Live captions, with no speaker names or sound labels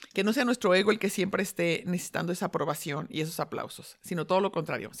Que no sea nuestro ego el que siempre esté necesitando esa aprobación y esos aplausos, sino todo lo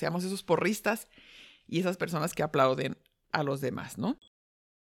contrario. Seamos esos porristas y esas personas que aplauden a los demás, ¿no?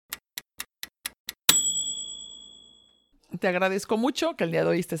 Te agradezco mucho que el día de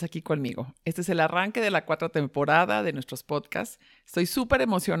hoy estés aquí conmigo. Este es el arranque de la 4ª temporada de nuestros podcasts. Estoy súper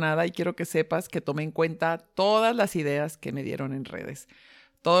emocionada y quiero que sepas que tomé en cuenta todas las ideas que me dieron en redes.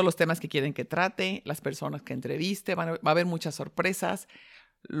 Todos los temas que quieren que trate, las personas que entreviste, va a haber muchas sorpresas.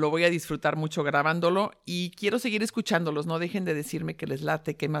 Lo voy a disfrutar mucho grabándolo y quiero seguir escuchándolos. No dejen de decirme que les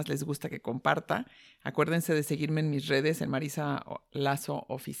late, qué más les gusta que comparta. Acuérdense de seguirme en mis redes, en Marisa Lazo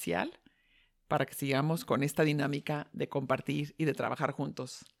Oficial, para que sigamos con esta dinámica de compartir y de trabajar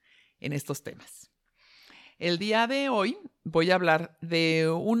juntos en estos temas. El día de hoy voy a hablar de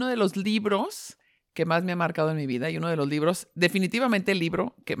uno de los libros que más me ha marcado en mi vida y uno de los libros, definitivamente el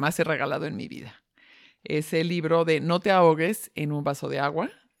libro que más he regalado en mi vida. Es el libro de No te ahogues en un vaso de agua,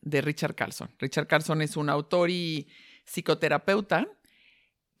 de Richard Carlson. Richard Carlson es un autor y psicoterapeuta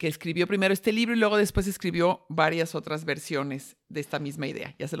que escribió primero este libro y luego después escribió varias otras versiones de esta misma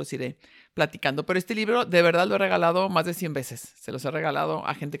idea. Ya se los iré platicando. Pero este libro de verdad lo he regalado más de 100 veces. Se los he regalado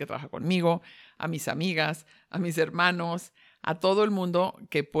a gente que trabaja conmigo, a mis amigas, a mis hermanos, a todo el mundo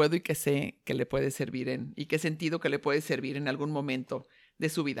que puedo y que sé que le puede servir y que he sentido que le puede servir en algún momento de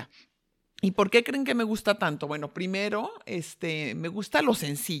su vida. ¿Y por qué creen que me gusta tanto? Bueno, primero, me gusta lo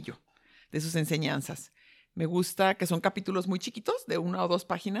sencillo de sus enseñanzas. Me gusta que son capítulos muy chiquitos, de 1 o 2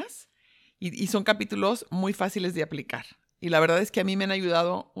 páginas, y son capítulos muy fáciles de aplicar. Y la verdad es que a mí me han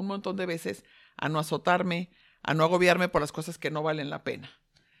ayudado un montón de veces a no azotarme, a no agobiarme por las cosas que no valen la pena.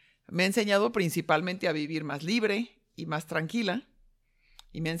 Me ha enseñado principalmente a vivir más libre y más tranquila.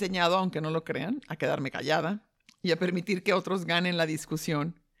 Y me ha enseñado, aunque no lo crean, a quedarme callada y a permitir que otros ganen la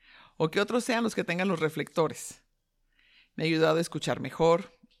discusión o que otros sean los que tengan los reflectores. Me ha ayudado a escuchar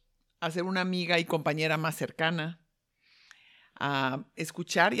mejor, a ser una amiga y compañera más cercana, a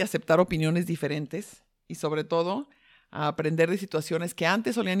escuchar y aceptar opiniones diferentes y sobre todo a aprender de situaciones que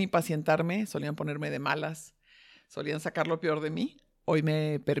antes solían impacientarme, solían ponerme de malas, solían sacar lo peor de mí. Hoy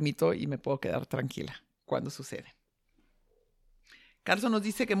me permito y me puedo quedar tranquila cuando sucede. Carlson nos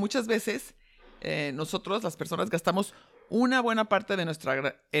dice que muchas veces nosotros, las personas, gastamos una buena parte de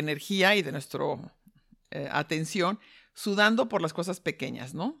nuestra energía y de nuestra atención sudando por las cosas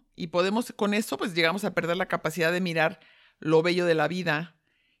pequeñas, ¿no? Y podemos, con eso, pues llegamos a perder la capacidad de mirar lo bello de la vida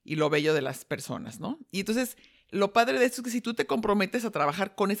y lo bello de las personas, ¿no? Y entonces, lo padre de esto es que si tú te comprometes a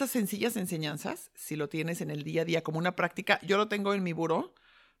trabajar con esas sencillas enseñanzas, si lo tienes en el día a día como una práctica, yo lo tengo en mi buró,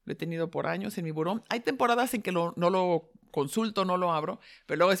 lo he tenido por años en mi buró. Hay temporadas en que no lo consulto, no lo abro,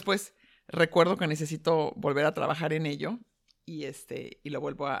 pero luego después recuerdo que necesito volver a trabajar en ello y lo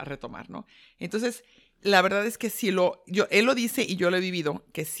vuelvo a retomar, ¿no? Entonces, la verdad es que él lo dice y yo lo he vivido,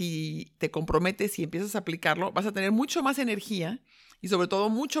 que si te comprometes y empiezas a aplicarlo, vas a tener mucho más energía y sobre todo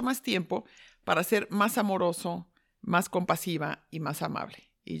mucho más tiempo para ser más amoroso, más compasiva y más amable.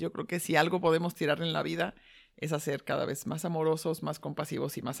 Y yo creo que si algo podemos tirar en la vida es a ser cada vez más amorosos, más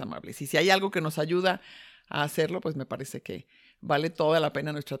compasivos y más amables. Y si hay algo que nos ayuda a hacerlo, pues me parece que vale toda la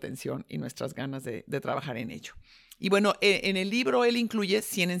pena nuestra atención y nuestras ganas de trabajar en ello. Y bueno, en el libro él incluye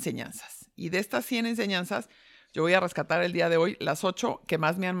 100 enseñanzas. Y de estas 100 enseñanzas, yo voy a rescatar el día de hoy las 8 que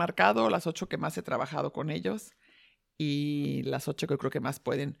más me han marcado, las 8 que más he trabajado con ellos y las 8 que creo que más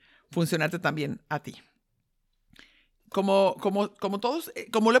pueden funcionarte también a ti. Como todos,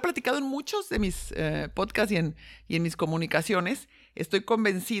 como lo he platicado en muchos de mis podcasts y en mis comunicaciones, estoy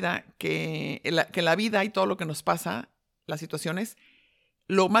convencida que la vida y todo lo que nos pasa, las situaciones,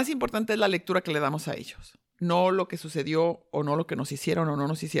 lo más importante es la lectura que le damos a ellos. No lo que sucedió o no lo que nos hicieron o no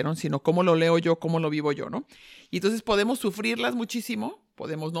nos hicieron, sino cómo lo leo yo, cómo lo vivo yo, ¿no? Y entonces podemos sufrirlas muchísimo,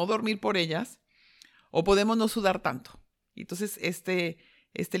 podemos no dormir por ellas o podemos no sudar tanto. Y entonces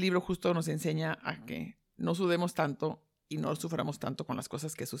este libro justo nos enseña a que no sudemos tanto y no suframos tanto con las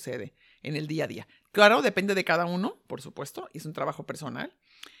cosas que suceden en el día a día. Claro, depende de cada uno, por supuesto, y es un trabajo personal.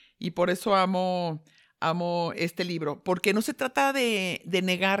 Y por eso amo este libro, porque no se trata de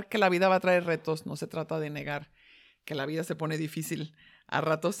negar que la vida va a traer retos, no se trata de negar que la vida se pone difícil a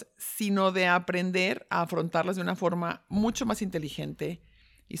ratos, sino de aprender a afrontarlas de una forma mucho más inteligente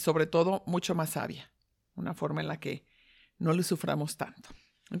y sobre todo mucho más sabia, una forma en la que no le suframos tanto.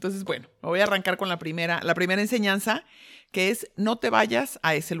 Entonces, bueno, me voy a arrancar con la primera enseñanza, que es no te vayas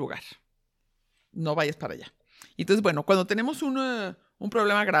a ese lugar, no vayas para allá. Entonces, bueno, cuando tenemos un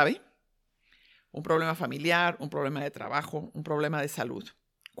problema grave, un problema familiar, un problema de trabajo, un problema de salud,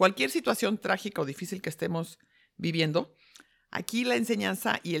 cualquier situación trágica o difícil que estemos viviendo, aquí la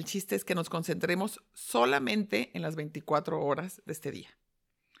enseñanza y el chiste es que nos concentremos solamente en las 24 horas de este día.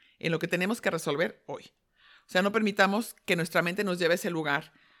 en lo que tenemos que resolver hoy. O sea, no permitamos que nuestra mente nos lleve a ese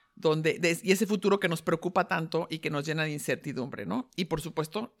lugar y ese futuro que nos preocupa tanto y que nos llena de incertidumbre, ¿no? Y por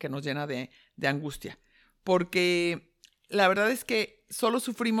supuesto que nos llena de angustia. Porque la verdad es que solo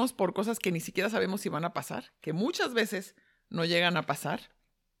sufrimos por cosas que ni siquiera sabemos si van a pasar, que muchas veces no llegan a pasar.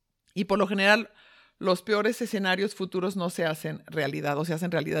 Y por lo general, los peores escenarios futuros no se hacen realidad o se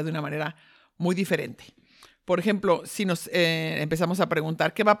hacen realidad de una manera muy diferente. Por ejemplo, si nos empezamos a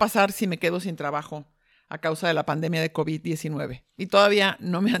preguntar, ¿qué va a pasar si me quedo sin trabajo a causa de la pandemia de COVID-19? Y todavía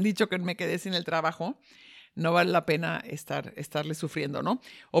no me han dicho que me quedé sin el trabajo. No vale la pena estarle sufriendo, ¿no?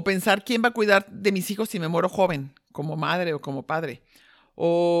 O pensar, ¿quién va a cuidar de mis hijos si me muero joven, como madre o como padre?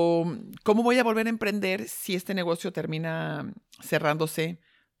 O ¿cómo voy a volver a emprender si este negocio termina cerrándose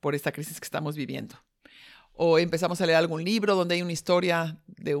por esta crisis que estamos viviendo? O empezamos a leer algún libro donde hay una historia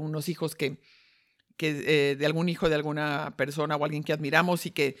de unos hijos de algún hijo de alguna persona o alguien que admiramos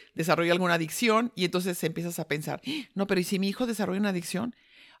y que desarrolla alguna adicción, y entonces empiezas a pensar, no, pero ¿y si mi hijo desarrolla una adicción?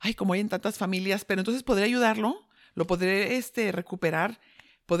 Ay, como hay en tantas familias, pero entonces ¿podré ayudarlo? ¿Lo podré recuperar?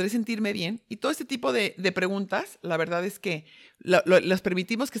 ¿Podré sentirme bien? Y todo este tipo de preguntas, la verdad es que las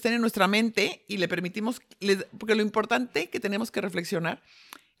permitimos que estén en nuestra mente y le permitimos, porque lo importante que tenemos que reflexionar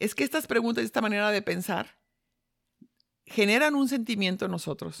es que estas preguntas y esta manera de pensar generan un sentimiento en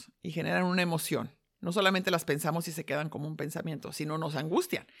nosotros y generan una emoción. No solamente las pensamos y se quedan como un pensamiento, sino nos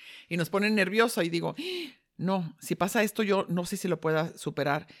angustian y nos ponen nerviosos y digo, no, si pasa esto yo no sé si lo pueda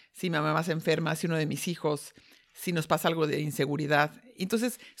superar, si mi mamá se enferma, si uno de mis hijos, si nos pasa algo de inseguridad.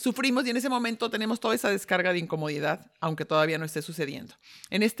 Entonces sufrimos y en ese momento tenemos toda esa descarga de incomodidad, aunque todavía no esté sucediendo.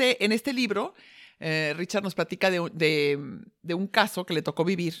 En este libro, Richard nos platica de un caso que le tocó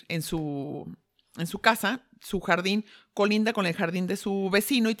vivir en su casa. Su jardín colinda con el jardín de su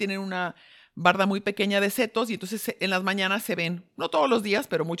vecino y tienen una barda muy pequeña de setos, y entonces en las mañanas se ven, no todos los días,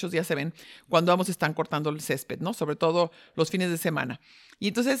 pero muchos días se ven cuando ambos están cortando el césped, ¿no? Sobre todo los fines de semana. Y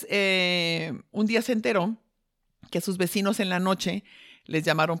entonces un día se enteró que a sus vecinos en la noche les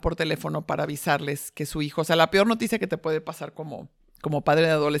llamaron por teléfono para avisarles que su hijo, o sea, la peor noticia que te puede pasar como padre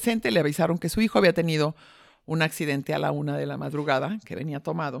de adolescente, le avisaron que su hijo había tenido un accidente a la 1 de la madrugada, que venía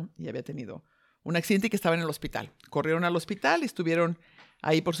tomado y había tenido un accidente y que estaba en el hospital. Corrieron al hospital, estuvieron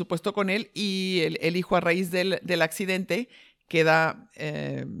ahí, por supuesto, con él, y el hijo, a raíz del accidente, queda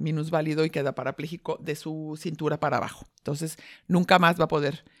minusválido y queda parapléjico de su cintura para abajo. Entonces, nunca más va a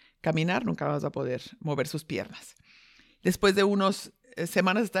poder caminar, nunca más va a poder mover sus piernas. Después de unas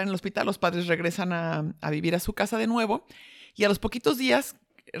semanas de estar en el hospital, los padres regresan a vivir a su casa de nuevo, y a los poquitos días,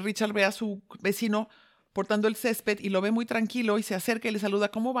 Richard ve a su vecino portando el césped y lo ve muy tranquilo y se acerca y le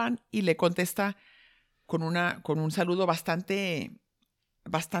saluda, ¿cómo van? Y le contesta con un saludo bastante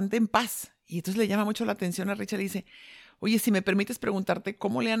en paz. Y entonces le llama mucho la atención a Richard y dice, oye, si me permites preguntarte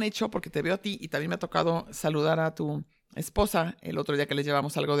cómo le han hecho, porque te veo a ti y también me ha tocado saludar a tu esposa el otro día que les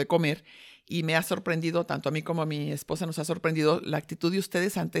llevamos algo de comer, y me ha sorprendido, tanto a mí como a mi esposa nos ha sorprendido la actitud de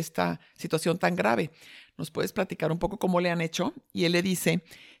ustedes ante esta situación tan grave. ¿Nos puedes platicar un poco cómo le han hecho? Y él le dice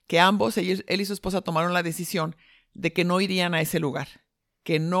que ambos, él y su esposa, tomaron la decisión de que no irían a ese lugar,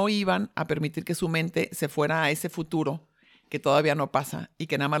 que no iban a permitir que su mente se fuera a ese futuro que todavía no pasa y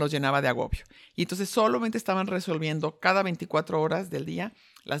que nada más los llenaba de agobio. Y entonces solamente estaban resolviendo cada 24 horas del día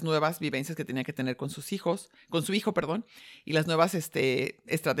las nuevas vivencias que tenían que tener con su hijo, y las nuevas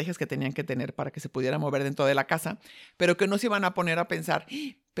estrategias que tenían que tener para que se pudiera mover dentro de la casa, pero que no se iban a poner a pensar,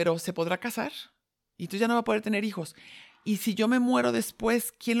 ¿pero se podrá casar? Y entonces ya no va a poder tener hijos. Y si yo me muero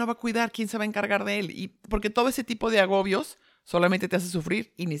después, ¿quién lo va a cuidar? ¿Quién se va a encargar de él? Y porque todo ese tipo de agobios solamente te hace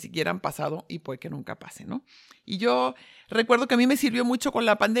sufrir y ni siquiera han pasado y puede que nunca pase, ¿no? Y yo recuerdo que a mí me sirvió mucho con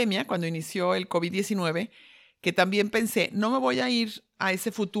la pandemia, cuando inició el COVID-19, que también pensé, no me voy a ir a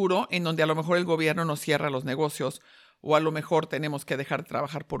ese futuro en donde a lo mejor el gobierno nos cierra los negocios, o a lo mejor tenemos que dejar de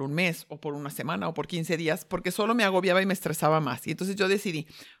trabajar por un mes o por una semana o por 15 días, porque solo me agobiaba y me estresaba más. Y entonces yo decidí,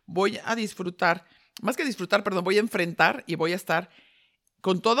 voy a disfrutar, más que disfrutar, perdón, voy a enfrentar y voy a estar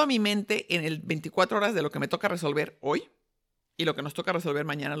con toda mi mente en el 24 horas de lo que me toca resolver hoy, y lo que nos toca resolver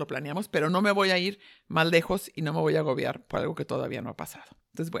mañana lo planeamos, pero no me voy a ir más lejos y no me voy a agobiar por algo que todavía no ha pasado.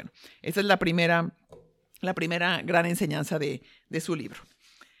 Entonces, bueno, esa es la primera gran enseñanza de su libro.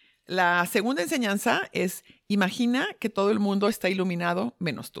 La segunda enseñanza es, imagina que todo el mundo está iluminado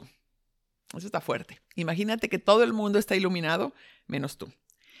menos tú. Eso está fuerte. Imagínate que todo el mundo está iluminado menos tú.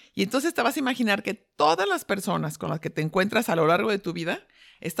 Y entonces te vas a imaginar que todas las personas con las que te encuentras a lo largo de tu vida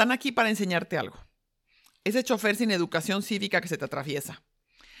están aquí para enseñarte algo. Ese chofer sin educación cívica que se te atraviesa.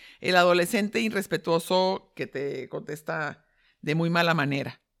 El adolescente irrespetuoso que te contesta de muy mala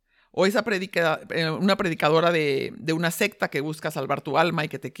manera. O esa una predicadora de una secta que busca salvar tu alma y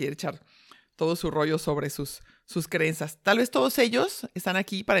que te quiere echar todo su rollo sobre sus creencias. Tal vez todos ellos están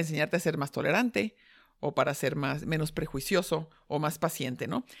aquí para enseñarte a ser más tolerante o para ser menos prejuicioso o más paciente,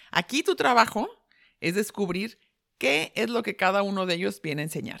 ¿no? Aquí tu trabajo es descubrir qué es lo que cada uno de ellos viene a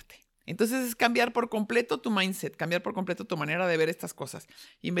enseñarte. Entonces es cambiar por completo tu mindset, cambiar por completo tu manera de ver estas cosas.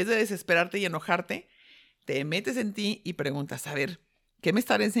 Y en vez de desesperarte y enojarte, te metes en ti y preguntas, a ver, ¿qué me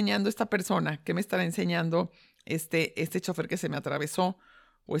estará enseñando esta persona? ¿Qué me estará enseñando este chofer que se me atravesó?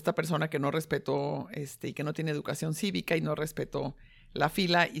 O esta persona que no respetó y que no tiene educación cívica y no respetó la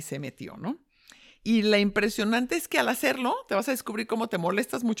fila y se metió, ¿no? Y lo impresionante es que al hacerlo te vas a descubrir cómo te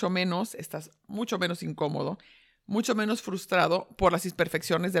molestas mucho menos, estás mucho menos incómodo, mucho menos frustrado por las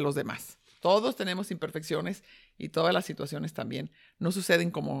imperfecciones de los demás. Todos tenemos imperfecciones y todas las situaciones también no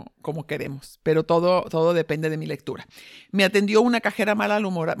suceden como queremos, pero todo depende de mi lectura. Me atendió una cajera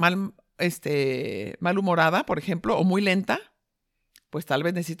malhumorada, por ejemplo, o muy lenta, pues tal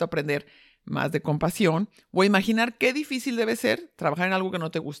vez necesito aprender más de compasión o imaginar qué difícil debe ser trabajar en algo que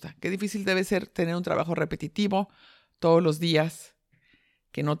no te gusta, qué difícil debe ser tener un trabajo repetitivo todos los días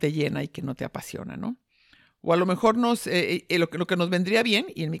que no te llena y que no te apasiona, ¿no? O a lo mejor lo que nos vendría bien,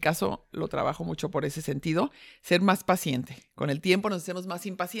 y en mi caso lo trabajo mucho por ese sentido, ser más paciente. Con el tiempo nos hacemos más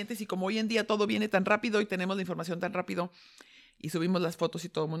impacientes y como hoy en día todo viene tan rápido y tenemos la información tan rápido y subimos las fotos y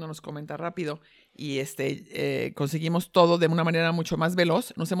todo el mundo nos comenta rápido y conseguimos todo de una manera mucho más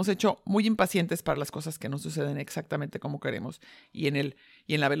veloz, nos hemos hecho muy impacientes para las cosas que no suceden exactamente como queremos y en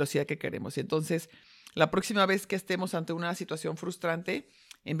la velocidad que queremos. Y entonces, la próxima vez que estemos ante una situación frustrante,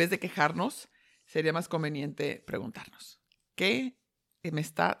 en vez de quejarnos, sería más conveniente preguntarnos, ¿qué me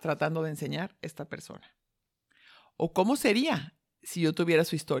está tratando de enseñar esta persona? ¿O cómo sería si yo tuviera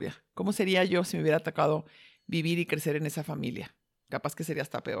su historia? ¿Cómo sería yo si me hubiera tocado vivir y crecer en esa familia? Capaz que sería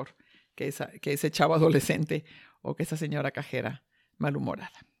hasta peor que ese chavo adolescente o que esa señora cajera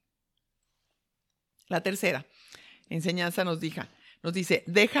malhumorada. La tercera enseñanza nos dice,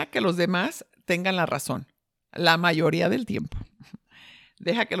 deja que los demás tengan la razón, la mayoría del tiempo.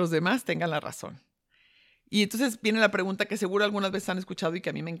 Deja que los demás tengan la razón. Y entonces viene la pregunta que seguro algunas veces han escuchado y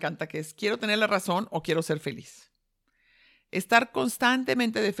que a mí me encanta, que es, ¿quiero tener la razón o quiero ser feliz? Estar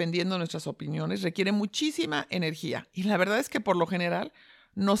constantemente defendiendo nuestras opiniones requiere muchísima energía y la verdad es que por lo general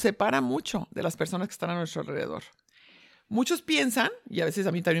nos separa mucho de las personas que están a nuestro alrededor. Muchos piensan, y a veces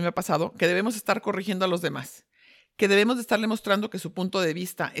a mí también me ha pasado, que debemos estar corrigiendo a los demás, que debemos de estarle mostrando que su punto de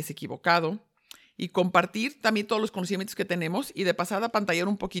vista es equivocado y compartir también todos los conocimientos que tenemos y de pasada apantallar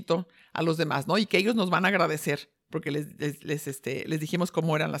un poquito a los demás, ¿no? Y que ellos nos van a agradecer porque les dijimos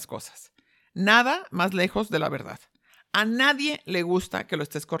cómo eran las cosas. Nada más lejos de la verdad. A nadie le gusta que lo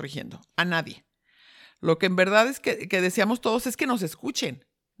estés corrigiendo, a nadie. Lo que en verdad es que deseamos todos es que nos escuchen.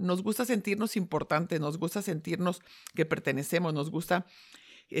 Nos gusta sentirnos importantes, nos gusta sentirnos que pertenecemos, nos gusta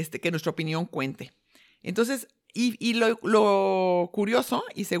que nuestra opinión cuente. Entonces, y lo curioso,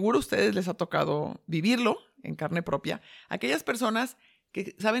 y seguro a ustedes les ha tocado vivirlo en carne propia, aquellas personas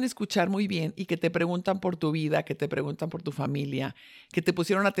que saben escuchar muy bien y que te preguntan por tu vida, que te preguntan por tu familia, que te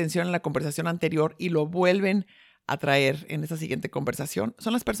pusieron atención en la conversación anterior y lo vuelven a traer en esta siguiente conversación,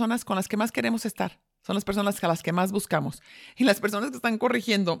 son las personas con las que más queremos estar, son las personas a las que más buscamos. Y las personas que están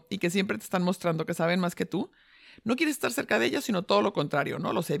corrigiendo y que siempre te están mostrando que saben más que tú, no quieres estar cerca de ellos, sino todo lo contrario,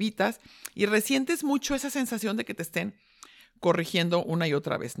 ¿no? Los evitas y resientes mucho esa sensación de que te estén corrigiendo una y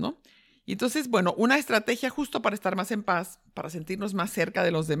otra vez, ¿no? Y entonces, bueno, una estrategia justo para estar más en paz, para sentirnos más cerca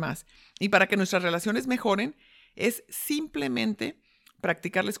de los demás y para que nuestras relaciones mejoren es simplemente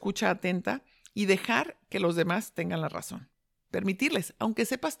practicar la escucha atenta y dejar que los demás tengan la razón. Permitirles, aunque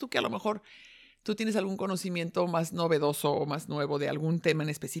sepas tú que a lo mejor tú tienes algún conocimiento más novedoso o más nuevo de algún tema en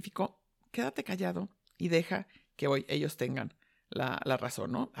específico, quédate callado y deja que hoy ellos tengan la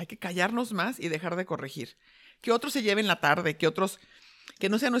razón, ¿no? Hay que callarnos más y dejar de corregir. Que otros se lleven la tarde, que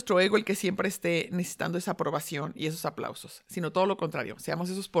no sea nuestro ego el que siempre esté necesitando esa aprobación y esos aplausos, sino todo lo contrario. Seamos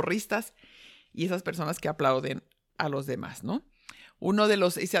esos porristas y esas personas que aplauden a los demás, ¿no?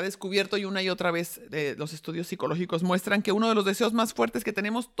 Y se ha descubierto y una y otra vez los estudios psicológicos muestran que uno de los deseos más fuertes que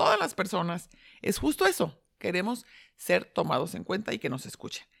tenemos todas las personas es justo eso. Queremos ser tomados en cuenta y que nos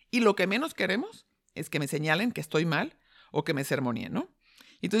escuchen. Y lo que menos queremos es que me señalen que estoy mal o que me sermoneen, ¿no?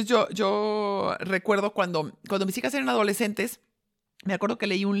 Entonces yo recuerdo cuando mis hijas eran adolescentes, me acuerdo que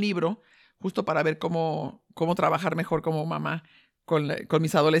leí un libro justo para ver cómo trabajar mejor como mamá con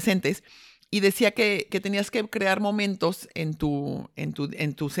mis adolescentes. Y decía que tenías que crear momentos en tu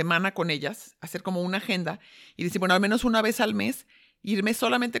semana con ellas, hacer como una agenda y decir, bueno, al menos una vez al mes irme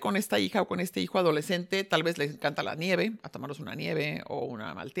solamente con esta hija o con este hijo adolescente, tal vez les encanta la nieve, a tomarnos una nieve o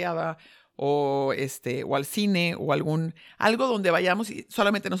una malteada, o al cine, o algo donde vayamos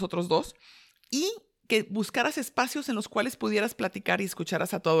solamente nosotros dos, y que buscaras espacios en los cuales pudieras platicar y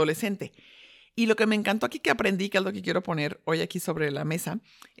escucharas a tu adolescente. Y lo que me encantó aquí que aprendí, que es lo que quiero poner hoy aquí sobre la mesa,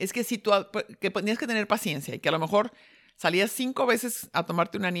 es que que tenías que tener paciencia y que a lo mejor salías 5 veces a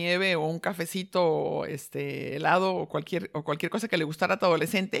tomarte una nieve o un cafecito o helado o cualquier cosa que le gustara a tu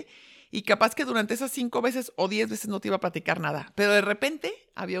adolescente, y capaz que durante esas 5 veces o 10 veces no te iba a platicar nada. Pero de repente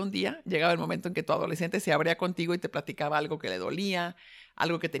había un día, llegaba el momento en que tu adolescente se abría contigo y te platicaba algo que le dolía,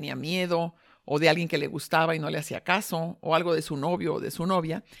 algo que tenía miedo, o de alguien que le gustaba y no le hacía caso, o algo de su novio o de su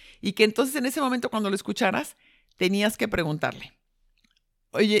novia, y que entonces en ese momento cuando lo escucharas, tenías que preguntarle,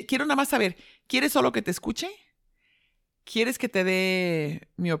 oye, quiero nada más saber, ¿quieres solo que te escuche? ¿Quieres que te dé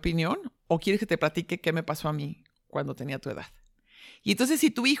mi opinión? ¿O quieres que te platique qué me pasó a mí cuando tenía tu edad? Y entonces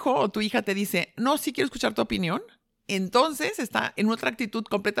si tu hijo o tu hija te dice, no, sí quiero escuchar tu opinión, entonces está en otra actitud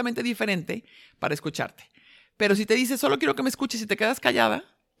completamente diferente para escucharte. Pero si te dice, solo quiero que me escuches y te quedas callada,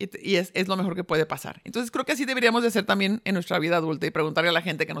 y es lo mejor que puede pasar. Entonces creo que así deberíamos de hacer también en nuestra vida adulta y preguntarle a la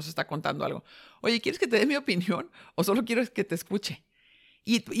gente que nos está contando algo. Oye, ¿quieres que te dé mi opinión o solo quiero que te escuche?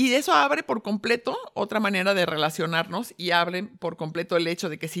 Y eso abre por completo otra manera de relacionarnos y abre por completo el hecho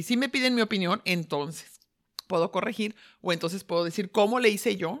de que si sí me piden mi opinión, entonces puedo corregir o entonces puedo decir cómo le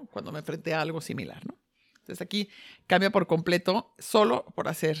hice yo cuando me enfrenté a algo similar, ¿no? Entonces aquí cambia por completo solo por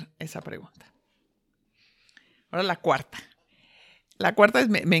hacer esa pregunta. Ahora la cuarta. La cuarta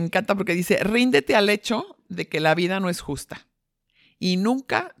me encanta porque dice, ríndete al hecho de que la vida no es justa y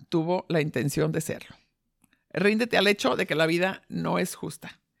nunca tuvo la intención de serlo. Ríndete al hecho de que la vida no es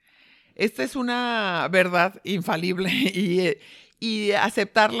justa. Esta es una verdad infalible y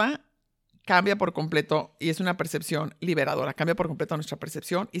aceptarla cambia por completo y es una percepción liberadora. Cambia por completo nuestra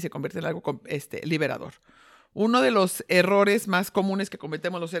percepción y se convierte en algo liberador. Uno de los errores más comunes que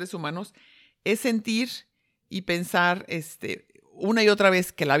cometemos los seres humanos es sentir y pensar una y otra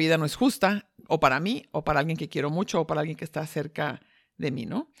vez que la vida no es justa, o para mí, o para alguien que quiero mucho, o para alguien que está cerca de mí,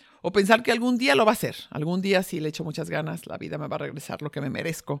 ¿no? O pensar que algún día lo va a hacer. Algún día, si le echo muchas ganas, la vida me va a regresar lo que me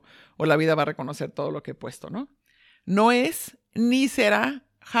merezco, o la vida va a reconocer todo lo que he puesto, ¿no? No es ni será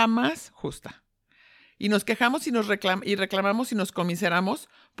jamás justa. Y nos quejamos y reclamamos y nos comiseramos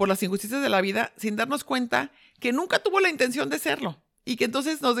por las injusticias de la vida sin darnos cuenta que nunca tuvo la intención de serlo. Y que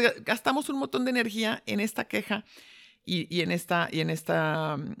entonces nos gastamos un montón de energía en esta queja y en esta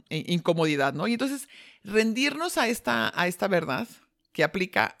incomodidad, ¿no? Y entonces rendirnos a esta verdad que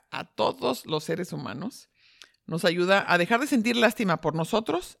aplica a todos los seres humanos nos ayuda a dejar de sentir lástima por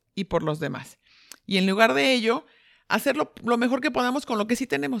nosotros y por los demás. Y en lugar de ello, hacer lo mejor que podamos con lo que sí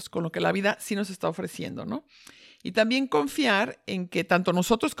tenemos, con lo que la vida sí nos está ofreciendo, ¿no? Y también confiar en que tanto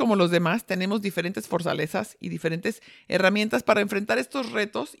nosotros como los demás tenemos diferentes fortalezas y diferentes herramientas para enfrentar estos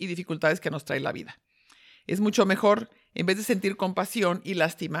retos y dificultades que nos trae la vida. Es mucho mejor, en vez de sentir compasión y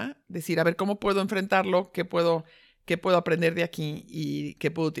lástima, decir, a ver, ¿cómo puedo enfrentarlo? ¿Qué puedo aprender de aquí? ¿Y qué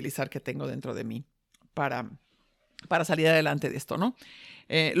puedo utilizar que tengo dentro de mí para salir adelante de esto, ¿no?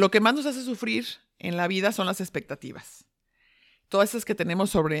 Lo que más nos hace sufrir en la vida son las expectativas. Todas esas que tenemos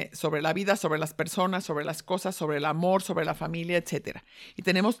sobre la vida, sobre las personas, sobre las cosas, sobre el amor, sobre la familia, etc. Y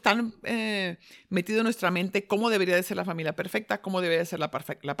tenemos tan metido en nuestra mente cómo debería de ser la familia perfecta, cómo debería de ser la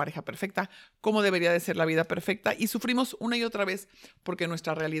pareja perfecta, cómo debería de ser la vida perfecta, y sufrimos una y otra vez porque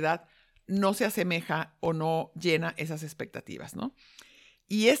nuestra realidad no se asemeja o no llena esas expectativas, ¿no?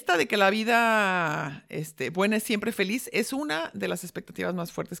 Y esta de que la vida buena es siempre feliz es una de las expectativas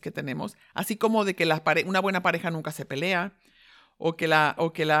más fuertes que tenemos, así como de que una buena pareja nunca se pelea, o que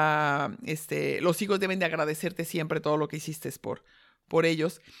los hijos deben de agradecerte siempre todo lo que hiciste por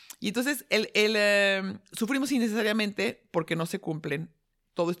ellos. Y entonces sufrimos innecesariamente porque no se cumplen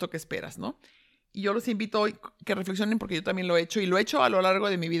todo esto que esperas, ¿no? Y yo los invito hoy que reflexionen, porque yo también lo he hecho, y lo he hecho a lo largo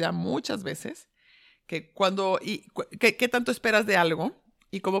de mi vida muchas veces, que ¿qué tanto esperas de algo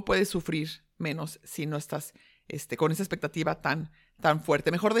y cómo puedes sufrir menos si no estás con esa expectativa tan fuerte?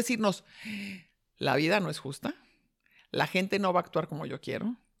 Mejor decirnos, la vida no es justa. La gente no va a actuar como yo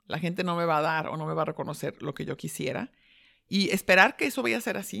quiero. La gente no me va a dar o no me va a reconocer lo que yo quisiera. Y esperar que eso vaya a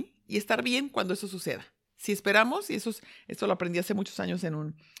ser así y estar bien cuando eso suceda. Si esperamos, y esto lo aprendí hace muchos años en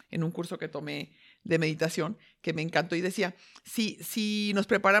un curso que tomé de meditación, que me encantó, y decía, si nos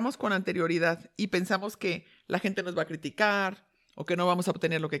preparamos con anterioridad y pensamos que la gente nos va a criticar o que no vamos a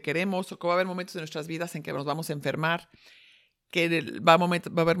obtener lo que queremos o que va a haber momentos en nuestras vidas en que nos vamos a enfermar, que va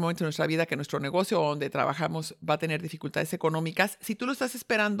a haber momentos en nuestra vida que nuestro negocio o donde trabajamos va a tener dificultades económicas. Si tú lo estás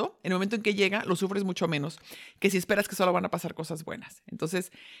esperando, en el momento en que llega, lo sufres mucho menos que si esperas que solo van a pasar cosas buenas.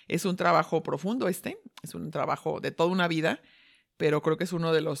 Entonces, es un trabajo profundo es un trabajo de toda una vida, pero creo que es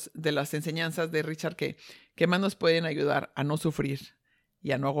uno de las enseñanzas de Richard que más nos pueden ayudar a no sufrir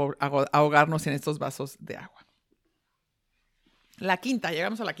y a no ahogarnos en estos vasos de agua. La quinta,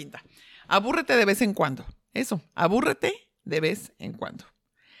 llegamos a la quinta. Abúrrete de vez en cuando. Eso, abúrrete de vez en cuando.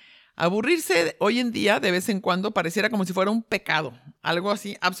 Aburrirse hoy en día de vez en cuando pareciera como si fuera un pecado, algo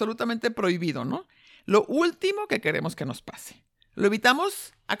así absolutamente prohibido, ¿no? Lo último que queremos que nos pase. Lo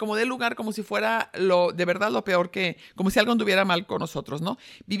evitamos a como dé lugar, como si fuera de verdad lo peor como si algo anduviera mal con nosotros, ¿no?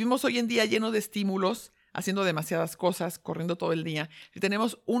 Vivimos hoy en día lleno de estímulos, haciendo demasiadas cosas, corriendo todo el día. Si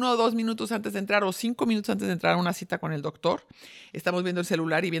tenemos 1 o 2 minutos antes de entrar o 5 minutos antes de entrar a una cita con el doctor, estamos viendo el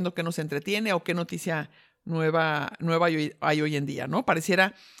celular y viendo qué nos entretiene o qué noticia nueva hay hoy en día, ¿no?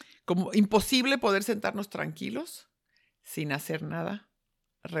 Pareciera como imposible poder sentarnos tranquilos, sin hacer nada,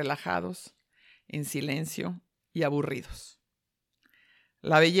 relajados, en silencio y aburridos.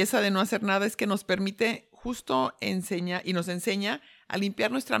 La belleza de no hacer nada es que nos permite justo nos enseña a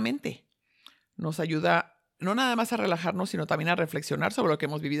limpiar nuestra mente. Nos ayuda no nada más a relajarnos, sino también a reflexionar sobre lo que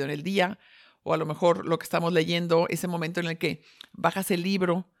hemos vivido en el día, o a lo mejor lo que estamos leyendo, ese momento en el que bajas el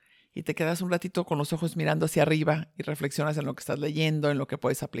libro y te quedas un ratito con los ojos mirando hacia arriba y reflexionas en lo que estás leyendo, en lo que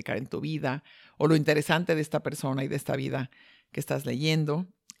puedes aplicar en tu vida, o lo interesante de esta persona y de esta vida que estás leyendo.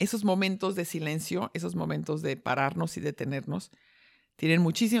 Esos momentos de silencio, esos momentos de pararnos y detenernos, tienen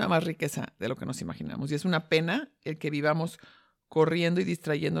muchísima más riqueza de lo que nos imaginamos. Y es una pena el que vivamos corriendo y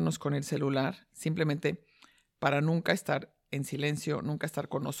distrayéndonos con el celular, simplemente para nunca estar en silencio, nunca estar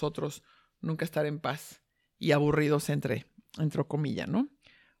con nosotros, nunca estar en paz y aburridos entre comillas, ¿no?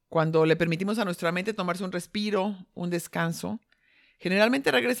 Cuando le permitimos a nuestra mente tomarse un respiro, un descanso, generalmente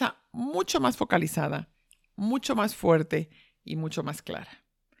regresa mucho más focalizada, mucho más fuerte y mucho más clara.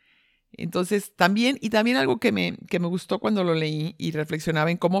 Entonces, también algo que me gustó cuando lo leí y reflexionaba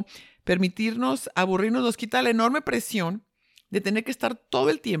en cómo permitirnos aburrirnos nos quita la enorme presión de tener que estar todo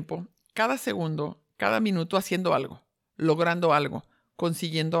el tiempo, cada segundo, cada minuto haciendo algo, logrando algo,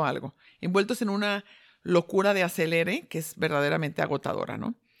 consiguiendo algo, envueltos en una locura de acelere que es verdaderamente agotadora,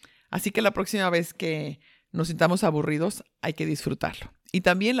 ¿no? Así que la próxima vez que nos sintamos aburridos, hay que disfrutarlo. Y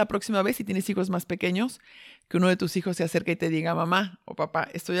también la próxima vez, si tienes hijos más pequeños, que uno de tus hijos se acerque y te diga, mamá o papá,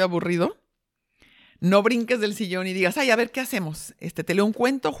 estoy aburrido, no brinques del sillón y digas, ay, a ver, ¿qué hacemos? Te leo un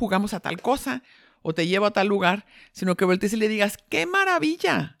cuento, jugamos a tal cosa, o te llevo a tal lugar, sino que voltees y le digas, ¡qué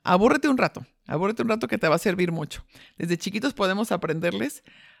maravilla! Abúrrete un rato que te va a servir mucho. Desde chiquitos podemos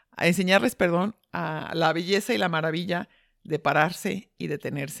enseñarles, a la belleza y la maravilla de pararse y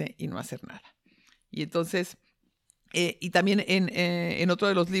detenerse y no hacer nada. Y entonces, y también en otro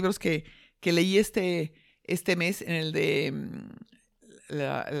de los libros que leí este mes, en el de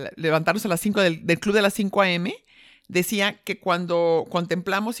levantarnos a las 5 del Club de las 5 a.m., decía que cuando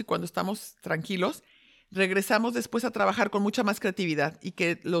contemplamos y cuando estamos tranquilos, regresamos después a trabajar con mucha más creatividad y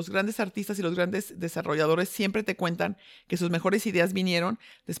que los grandes artistas y los grandes desarrolladores siempre te cuentan que sus mejores ideas vinieron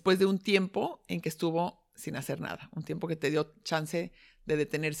después de un tiempo en que estuvo sin hacer nada, un tiempo que te dio chance de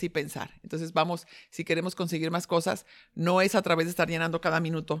detenerse y pensar. Entonces si queremos conseguir más cosas, no es a través de estar llenando cada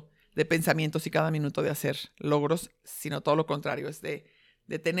minuto de pensamientos y cada minuto de hacer logros, sino todo lo contrario, es de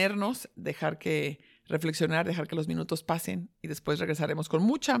detenernos, reflexionar, dejar que los minutos pasen y después regresaremos con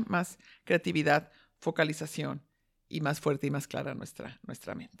mucha más creatividad, focalización y más fuerte y más clara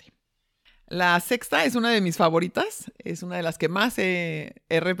nuestra mente. La sexta es una de mis favoritas, es una de las que más he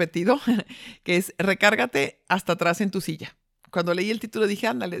repetido, que es recárgate hasta atrás en tu silla. Cuando leí el título dije,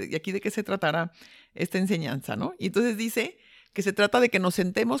 ándale, ¿y aquí de qué se tratará esta enseñanza, no? Y entonces dice que se trata de que nos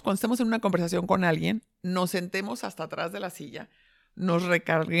sentemos, cuando estemos en una conversación con alguien, nos sentemos hasta atrás de la silla, nos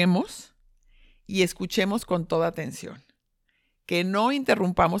recarguemos y escuchemos con toda atención. Que no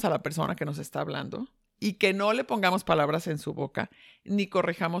interrumpamos a la persona que nos está hablando y que no le pongamos palabras en su boca ni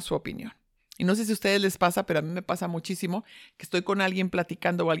corrijamos su opinión. Y no sé si a ustedes les pasa, pero a mí me pasa muchísimo que estoy con alguien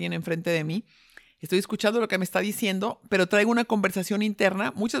platicando o alguien enfrente de mí, estoy escuchando lo que me está diciendo, pero traigo una conversación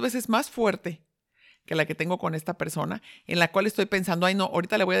interna muchas veces más fuerte que la que tengo con esta persona, en la cual estoy pensando, ay no,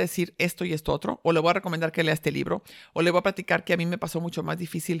 ahorita le voy a decir esto y esto otro, o le voy a recomendar que lea este libro, o le voy a platicar que a mí me pasó mucho más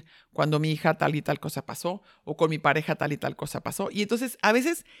difícil cuando mi hija tal y tal cosa pasó, o con mi pareja tal y tal cosa pasó. Y entonces a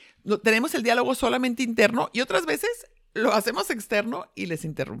veces tenemos el diálogo solamente interno y otras veces lo hacemos externo y les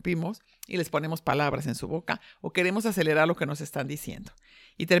interrumpimos y les ponemos palabras en su boca o queremos acelerar lo que nos están diciendo.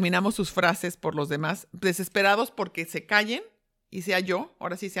 Y terminamos sus frases por los demás desesperados porque se callen y sea yo,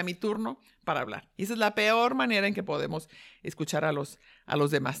 ahora sí sea mi turno para hablar. Y esa es la peor manera en que podemos escuchar a los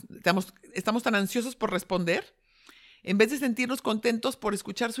demás. Estamos tan ansiosos por responder en vez de sentirnos contentos por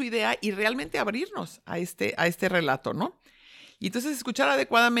escuchar su idea y realmente abrirnos a este relato, ¿no? Y entonces escuchar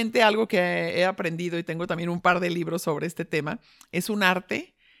adecuadamente algo que he aprendido, y tengo también un par de libros sobre este tema, es un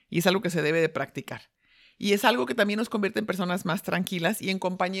arte y es algo que se debe de practicar. Y es algo que también nos convierte en personas más tranquilas y en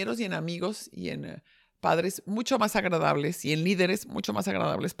compañeros y en amigos y en padres mucho más agradables y en líderes mucho más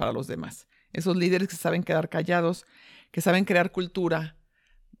agradables para los demás. Esos líderes que saben quedar callados, que saben crear cultura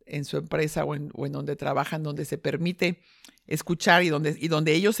en su empresa o en donde trabajan, donde se permite escuchar y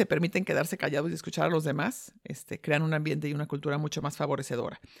donde ellos se permiten quedarse callados y escuchar a los demás, crean un ambiente y una cultura mucho más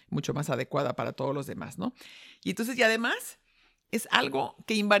favorecedora, mucho más adecuada para todos los demás, ¿no? Y entonces, y además, es algo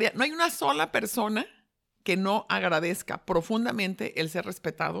que invaria. No hay una sola persona que no agradezca profundamente el ser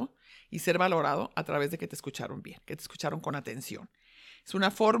respetado y ser valorado a través de que te escucharon bien, que te escucharon con atención. Es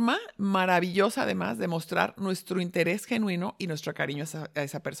una forma maravillosa, además, de mostrar nuestro interés genuino y nuestro cariño a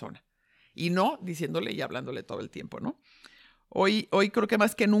esa persona. Y no diciéndole y hablándole todo el tiempo, ¿no? Hoy creo que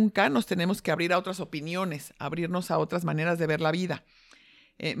más que nunca nos tenemos que abrir a otras opiniones, abrirnos a otras maneras de ver la vida.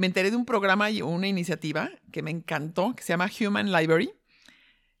 Me enteré de un programa y una iniciativa que me encantó, que se llama Human Library,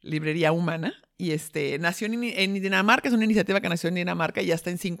 Librería Humana, y nació en Dinamarca, es una iniciativa que nació en Dinamarca y ya está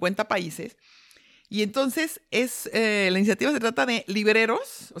en 50 países. Y entonces la iniciativa se trata de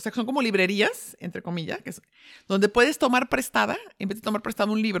libreros, o sea, que son como librerías, entre comillas, donde puedes tomar prestada, en vez de tomar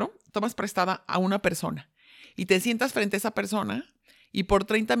prestado un libro, tomas prestada a una persona. Y te sientas frente a esa persona y por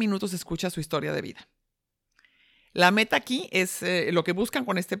 30 minutos escuchas su historia de vida. La meta aquí es, lo que buscan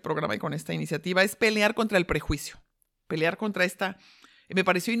con este programa y con esta iniciativa es pelear contra el prejuicio, pelear contra me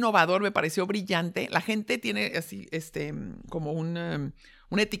pareció innovador, me pareció brillante. La gente tiene así, como una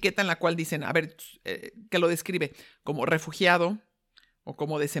etiqueta en la cual dicen, a ver, que lo describe como refugiado o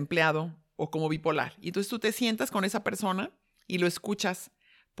como desempleado o como bipolar. Y entonces tú te sientas con esa persona y lo escuchas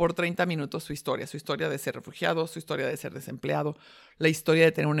por 30 minutos su historia de ser refugiado, su historia de ser desempleado, la historia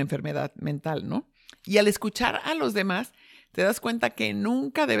de tener una enfermedad mental, ¿no? Y al escuchar a los demás, te das cuenta que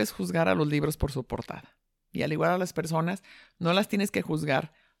nunca debes juzgar a los libros por su portada. Y al igual a las personas, no las tienes que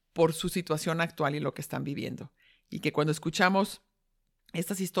juzgar por su situación actual y lo que están viviendo. Y que cuando escuchamos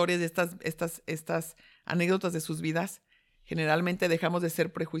estas historias, estas anécdotas de sus vidas, generalmente dejamos de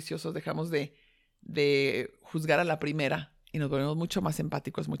ser prejuiciosos, dejamos de juzgar a la primera y nos volvemos mucho más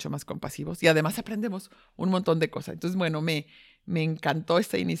empáticos, mucho más compasivos y además aprendemos un montón de cosas. Entonces, bueno, me encantó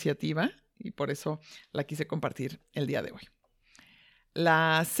esta iniciativa y por eso la quise compartir el día de hoy.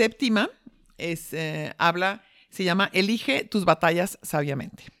 La séptima se llama Elige tus batallas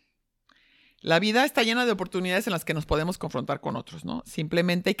sabiamente. La vida está llena de oportunidades en las que nos podemos confrontar con otros, ¿no?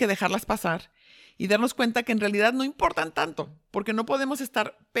 Simplemente hay que dejarlas pasar y darnos cuenta que en realidad no importan tanto, porque no podemos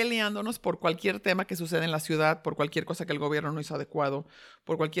estar peleándonos por cualquier tema que sucede en la ciudad, por cualquier cosa que el gobierno no hizo adecuado,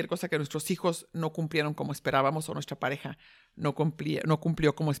 por cualquier cosa que nuestros hijos no cumplieron como esperábamos o nuestra pareja no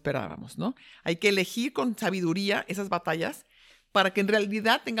cumplió como esperábamos, ¿no? Hay que elegir con sabiduría esas batallas para que en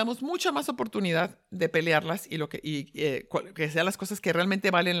realidad tengamos mucha más oportunidad de pelearlas y que sean las cosas que realmente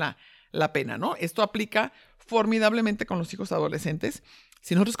valen la pena, ¿no? Esto aplica formidablemente con los hijos adolescentes.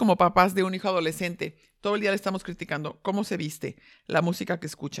 Si nosotros como papás de un hijo adolescente todo el día le estamos criticando cómo se viste, la música que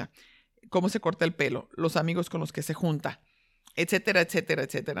escucha, cómo se corta el pelo, los amigos con los que se junta, etcétera, etcétera,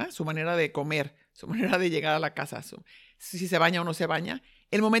 etcétera, su manera de comer, su manera de llegar a la casa, si se baña o no se baña,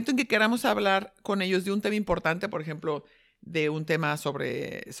 el momento en que queramos hablar con ellos de un tema importante, por ejemplo, de un tema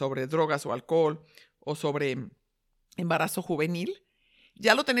sobre drogas o alcohol o sobre embarazo juvenil,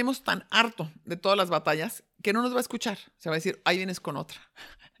 ya lo tenemos tan harto de todas las batallas que no nos va a escuchar. Se va a decir, ahí vienes con otra.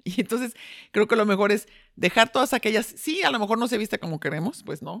 Y entonces creo que lo mejor es dejar todas aquellas, sí, a lo mejor no se viste como queremos,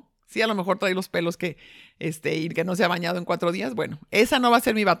 pues no. Sí, a lo mejor trae los pelos y que no se ha bañado en 4 días. Bueno, esa no va a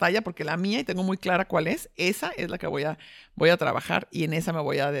ser mi batalla porque la mía, y tengo muy clara cuál es, esa es la que voy a trabajar y en esa me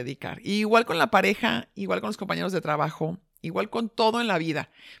voy a dedicar. Y igual con la pareja, igual con los compañeros de trabajo, igual con todo en la vida.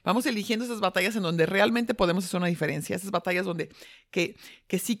 Vamos eligiendo esas batallas en donde realmente podemos hacer una diferencia, esas batallas donde que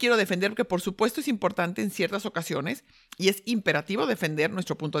sí quiero defender, porque por supuesto es importante en ciertas ocasiones y es imperativo defender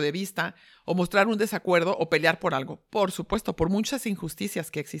nuestro punto de vista o mostrar un desacuerdo o pelear por algo. Por supuesto, por muchas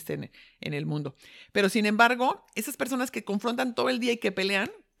injusticias que existen en el mundo. Pero sin embargo, esas personas que confrontan todo el día y que pelean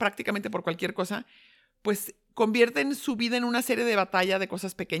prácticamente por cualquier cosa, pues convierten su vida en una serie de batalla de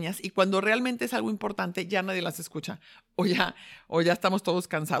cosas pequeñas y cuando realmente es algo importante ya nadie las escucha o ya estamos todos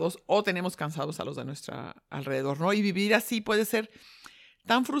cansados o tenemos cansados a los de nuestro alrededor, ¿no? Y vivir así puede ser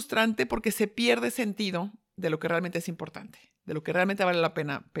tan frustrante porque se pierde sentido de lo que realmente es importante, de lo que realmente vale la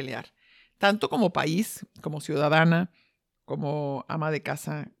pena pelear, tanto como país, como ciudadana, como ama de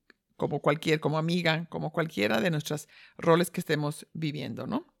casa, como amiga, como cualquiera de nuestros roles que estemos viviendo,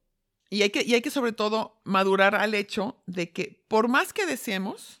 ¿no? Y hay que sobre todo madurar al hecho de que por más que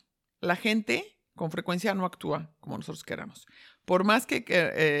deseemos, la gente con frecuencia no actúa como nosotros queramos. Por más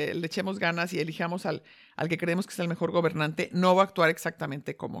que le echemos ganas y elijamos al que creemos que es el mejor gobernante, no va a actuar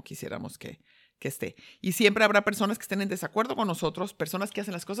exactamente como quisiéramos que esté. Y siempre habrá personas que estén en desacuerdo con nosotros, personas que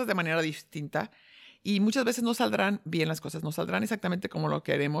hacen las cosas de manera distinta y muchas veces no saldrán bien las cosas, no saldrán exactamente como lo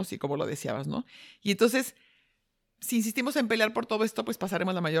queremos y como lo deseabas, ¿no? Y entonces, si insistimos en pelear por todo esto, pues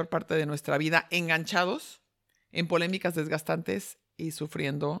pasaremos la mayor parte de nuestra vida enganchados en polémicas desgastantes y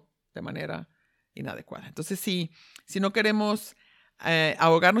sufriendo de manera inadecuada. Entonces, si no queremos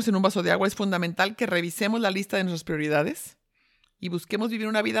ahogarnos en un vaso de agua, es fundamental que revisemos la lista de nuestras prioridades y busquemos vivir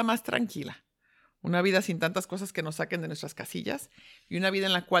una vida más tranquila. Una vida sin tantas cosas que nos saquen de nuestras casillas y una vida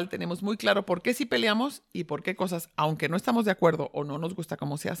en la cual tenemos muy claro por qué sí peleamos y por qué cosas, aunque no estamos de acuerdo o no nos gusta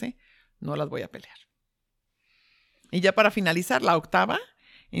cómo se hace, no las voy a pelear. Y ya para finalizar, la octava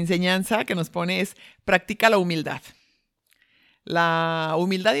enseñanza que nos pone es practica la humildad. La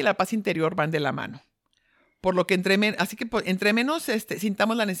humildad y la paz interior van de la mano. Por lo que entre menos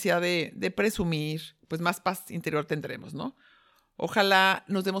sintamos la necesidad de presumir, pues más paz interior tendremos, ¿no? Ojalá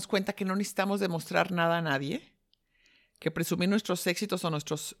nos demos cuenta que no necesitamos demostrar nada a nadie, que presumir nuestros éxitos o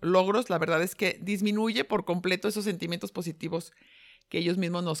nuestros logros, la verdad es que disminuye por completo esos sentimientos positivos que ellos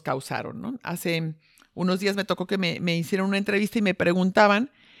mismos nos causaron, ¿no? Hace unos días me tocó que me hicieron una entrevista y me preguntaban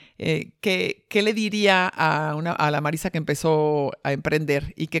qué le diría a la Marisa que empezó a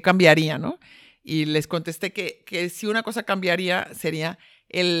emprender y qué cambiaría, ¿no? Y les contesté que si una cosa cambiaría sería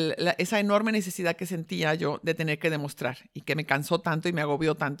esa enorme necesidad que sentía yo de tener que demostrar y que me cansó tanto y me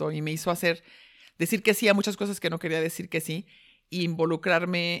agobió tanto y me hizo decir que sí a muchas cosas que no quería decir que sí e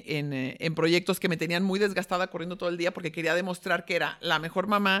involucrarme en proyectos que me tenían muy desgastada corriendo todo el día porque quería demostrar que era la mejor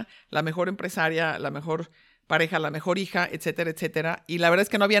mamá, la mejor empresaria, la mejor pareja, la mejor hija, etcétera, etcétera. Y la verdad es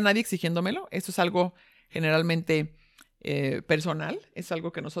que no había nadie exigiéndomelo. Esto es algo generalmente personal, es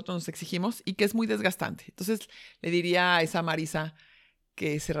algo que nosotros nos exigimos y que es muy desgastante. Entonces le diría a esa Marisa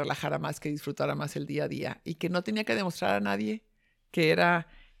que se relajara más, que disfrutara más el día a día y que no tenía que demostrar a nadie que era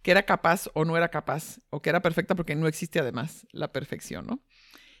capaz o no era capaz o que era perfecta porque no existe además la perfección, ¿no?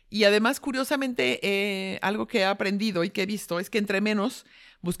 Y además, curiosamente, algo que he aprendido y que he visto es que entre menos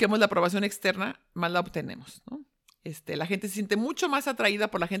busquemos la aprobación externa, más la obtenemos, ¿no? La gente se siente mucho más atraída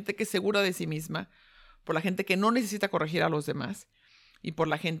por la gente que es segura de sí misma, por la gente que no necesita corregir a los demás y por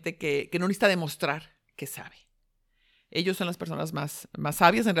la gente que no necesita demostrar que sabe. Ellos son las personas más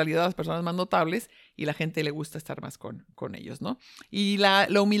sabias, en realidad las personas más notables, y la gente le gusta estar más con ellos, ¿no? Y la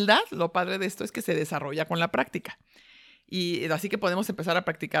humildad, lo padre de esto es que se desarrolla con la práctica. Y así que podemos empezar a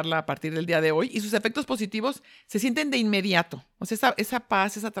practicarla a partir del día de hoy. Y sus efectos positivos se sienten de inmediato. O sea, esa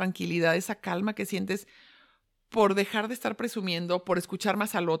paz, esa tranquilidad, esa calma que sientes por dejar de estar presumiendo, por escuchar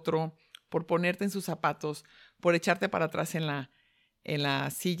más al otro, por ponerte en sus zapatos, por echarte para atrás en la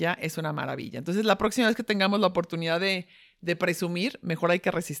silla, es una maravilla. Entonces, la próxima vez que tengamos la oportunidad de presumir, mejor hay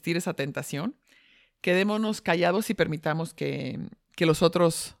que resistir esa tentación. Quedémonos callados y permitamos que los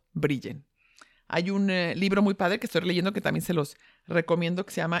otros brillen. Hay un libro muy padre que estoy leyendo que también se los recomiendo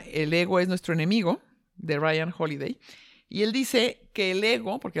que se llama El ego es nuestro enemigo, de Ryan Holiday. Y él dice que el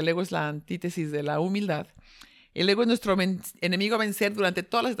ego, porque el ego es la antítesis de la humildad, el ego es nuestro enemigo a vencer durante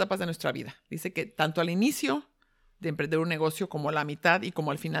todas las etapas de nuestra vida. Dice que tanto al inicio de emprender un negocio como a la mitad y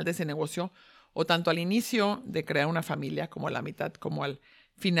como al final de ese negocio, o tanto al inicio de crear una familia como a la mitad como al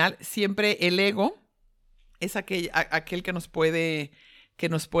final, siempre el ego es aquel que nos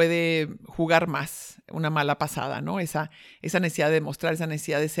puede jugar más, una mala pasada, ¿no? Esa necesidad de demostrar, esa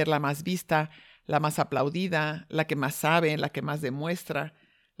necesidad de ser la más vista, la más aplaudida, la que más sabe, la que más demuestra,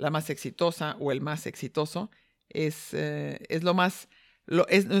 la más exitosa o el más exitoso, es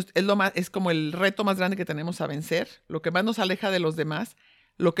como el reto más grande que tenemos a vencer, lo que más nos aleja de los demás,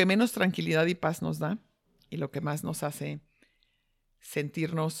 lo que menos tranquilidad y paz nos da y lo que más nos hace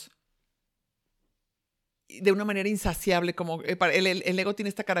sentirnos de una manera insaciable, como el ego tiene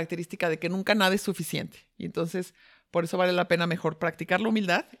esta característica de que nunca nada es suficiente. Y entonces, por eso vale la pena mejor practicar la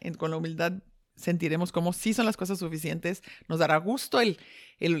humildad. Con la humildad sentiremos como sí son las cosas suficientes. Nos dará gusto el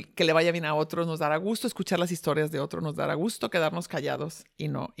que le vaya bien a otros, nos dará gusto escuchar las historias de otros, nos dará gusto quedarnos callados y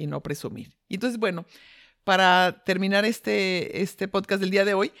no presumir. Y entonces, bueno, para terminar este podcast del día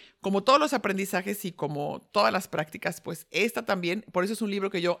de hoy, como todos los aprendizajes y como todas las prácticas, pues esta también, por eso es un libro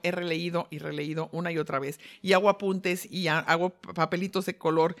que yo he releído y releído una y otra vez, y hago apuntes y hago papelitos de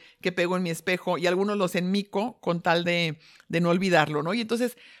color que pego en mi espejo y algunos los enmico con tal de no olvidarlo, ¿no? Y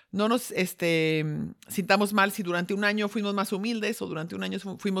entonces no nos sintamos mal si durante un año fuimos más humildes o durante un año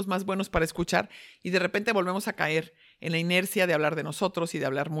fuimos más buenos para escuchar y de repente volvemos a caer en la inercia de hablar de nosotros y de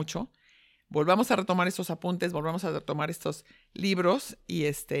hablar mucho. Volvamos a retomar estos apuntes, volvamos a retomar estos libros y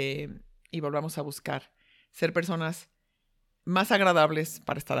volvamos a buscar ser personas más agradables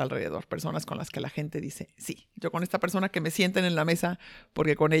para estar alrededor, personas con las que la gente dice, sí, yo con esta persona que me sienten en la mesa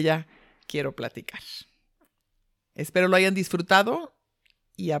porque con ella quiero platicar. Espero lo hayan disfrutado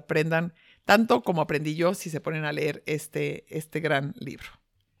y aprendan tanto como aprendí yo si se ponen a leer este gran libro.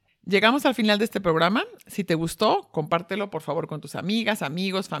 Llegamos al final de este programa. Si te gustó, compártelo por favor con tus amigas,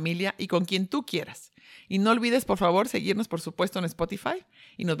 amigos, familia y con quien tú quieras. Y no olvides por favor seguirnos por supuesto en Spotify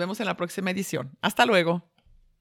y nos vemos en la próxima edición. Hasta luego.